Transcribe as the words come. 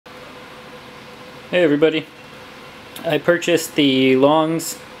Hey everybody, I purchased the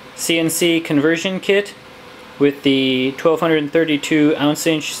Long's CNC conversion kit with the 1232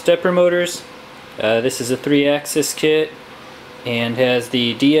 ounce-inch stepper motors. This is a 3-axis kit and has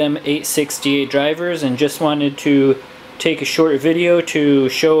the DM868 drivers, and just wanted to take a short video to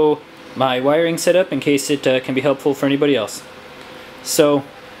show my wiring setup in case it can be helpful for anybody else. So,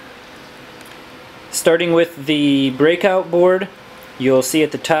 starting with the breakout board, you'll see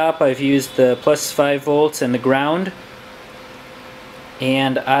at the top I've used the plus 5 volts and the ground,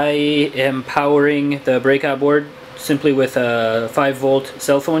 and I am powering the breakout board simply with a 5 volt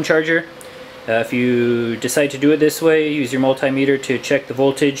cell phone charger. If you decide to do it this way, use your multimeter to check the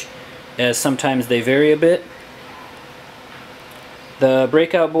voltage, as sometimes they vary a bit. The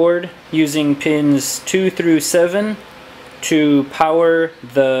breakout board using pins 2 through 7 to power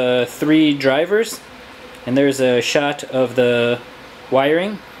the 3 drivers, and there's a shot of the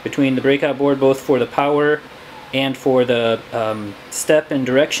wiring between the breakout board both for the power and for the step and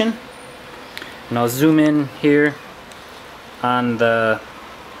direction. And I'll zoom in here on the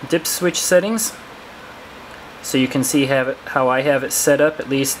dip switch settings so you can see how I have it set up, at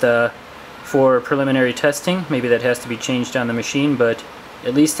least for preliminary testing. Maybe that has to be changed on the machine, but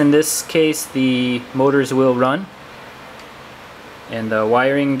at least in this case the motors will run. And the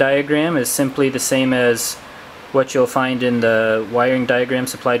wiring diagram is simply the same as what you'll find in the wiring diagram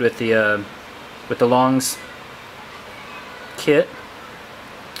supplied with the Long's kit.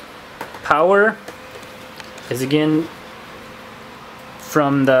 Power is again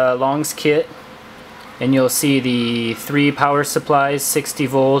from the Long's kit, and you'll see the 3 power supplies, 60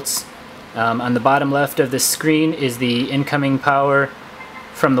 volts. On the bottom left of the screen is the incoming power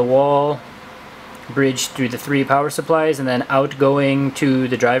from the wall, bridged through the 3 power supplies, and then outgoing to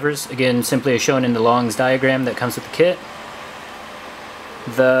the drivers, again simply as shown in the Long's diagram that comes with the kit.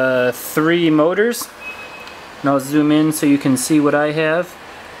 The 3 motors, and I'll zoom in so you can see what I have.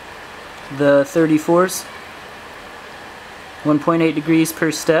 The 34s, 1.8 degrees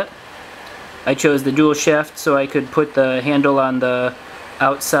per step. I chose the dual shaft so I could put the handle on the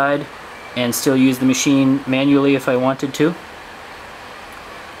outside and still use the machine manually if I wanted to.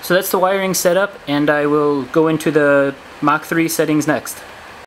 So that's the wiring setup, and I will go into the Mach 3 settings next.